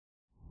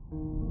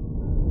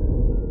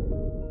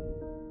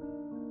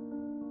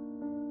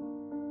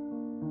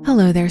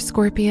Hello there,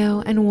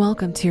 Scorpio, and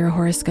welcome to your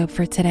horoscope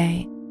for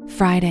today,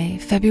 Friday,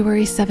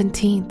 February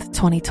 17th,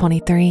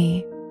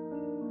 2023.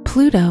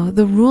 Pluto,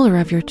 the ruler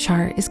of your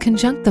chart, is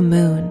conjunct the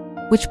moon,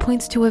 which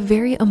points to a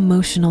very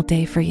emotional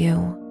day for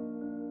you.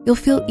 You'll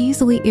feel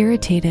easily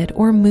irritated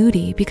or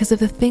moody because of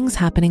the things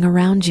happening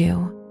around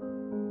you.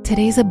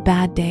 Today's a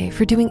bad day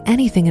for doing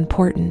anything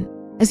important,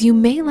 as you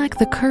may lack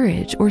the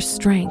courage or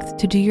strength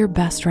to do your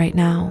best right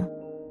now.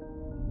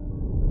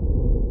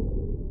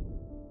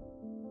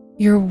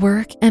 Your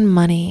work and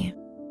money.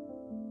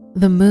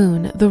 The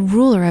moon, the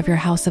ruler of your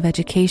house of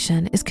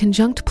education, is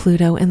conjunct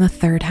Pluto in the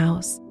third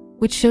house,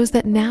 which shows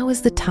that now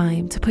is the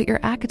time to put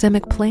your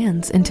academic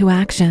plans into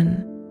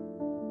action.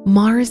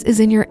 Mars is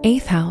in your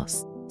 8th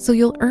house, so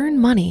you'll earn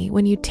money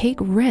when you take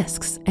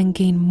risks and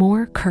gain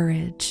more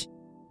courage.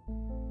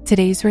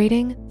 Today's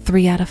rating,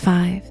 3 out of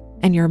 5,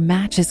 and your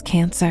match is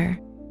Cancer.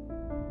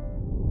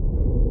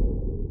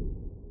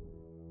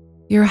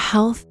 Your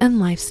health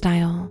and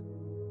lifestyle.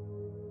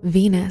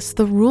 Venus,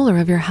 the ruler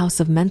of your house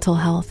of mental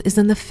health, is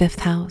in the 5th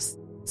house,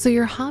 so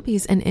your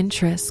hobbies and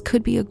interests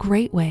could be a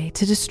great way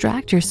to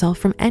distract yourself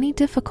from any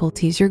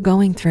difficulties you're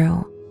going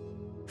through.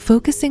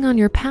 Focusing on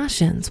your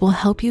passions will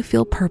help you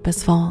feel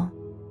purposeful.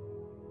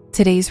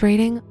 Today's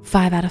rating,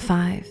 5 out of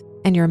 5,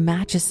 and your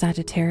match is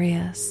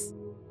Sagittarius.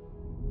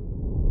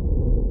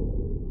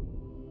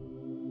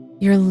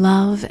 Your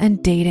love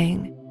and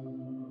dating.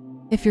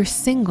 If you're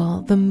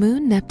single, the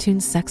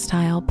Moon-Neptune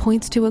sextile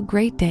points to a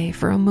great day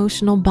for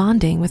emotional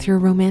bonding with your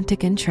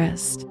romantic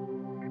interest.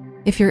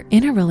 If you're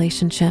in a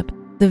relationship,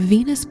 the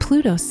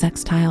Venus-Pluto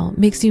sextile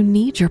makes you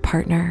need your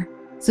partner,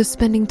 so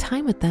spending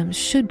time with them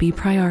should be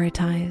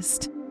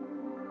prioritized.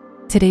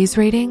 Today's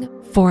rating,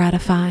 4 out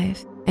of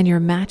 5, and your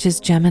match is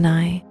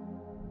Gemini.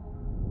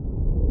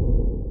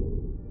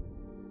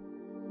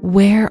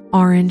 Wear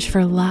orange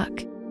for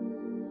luck.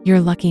 Your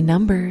lucky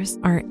numbers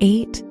are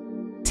 8,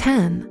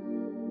 10,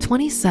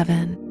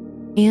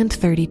 27, and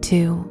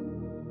 32.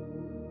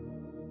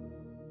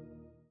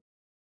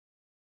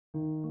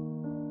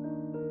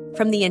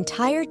 From the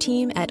entire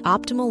team at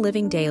Optimal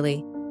Living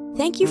Daily,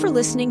 thank you for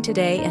listening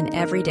today and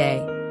every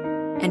day.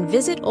 And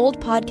visit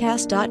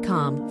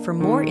oldpodcast.com for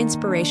more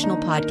inspirational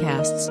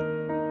podcasts.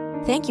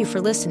 Thank you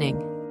for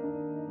listening.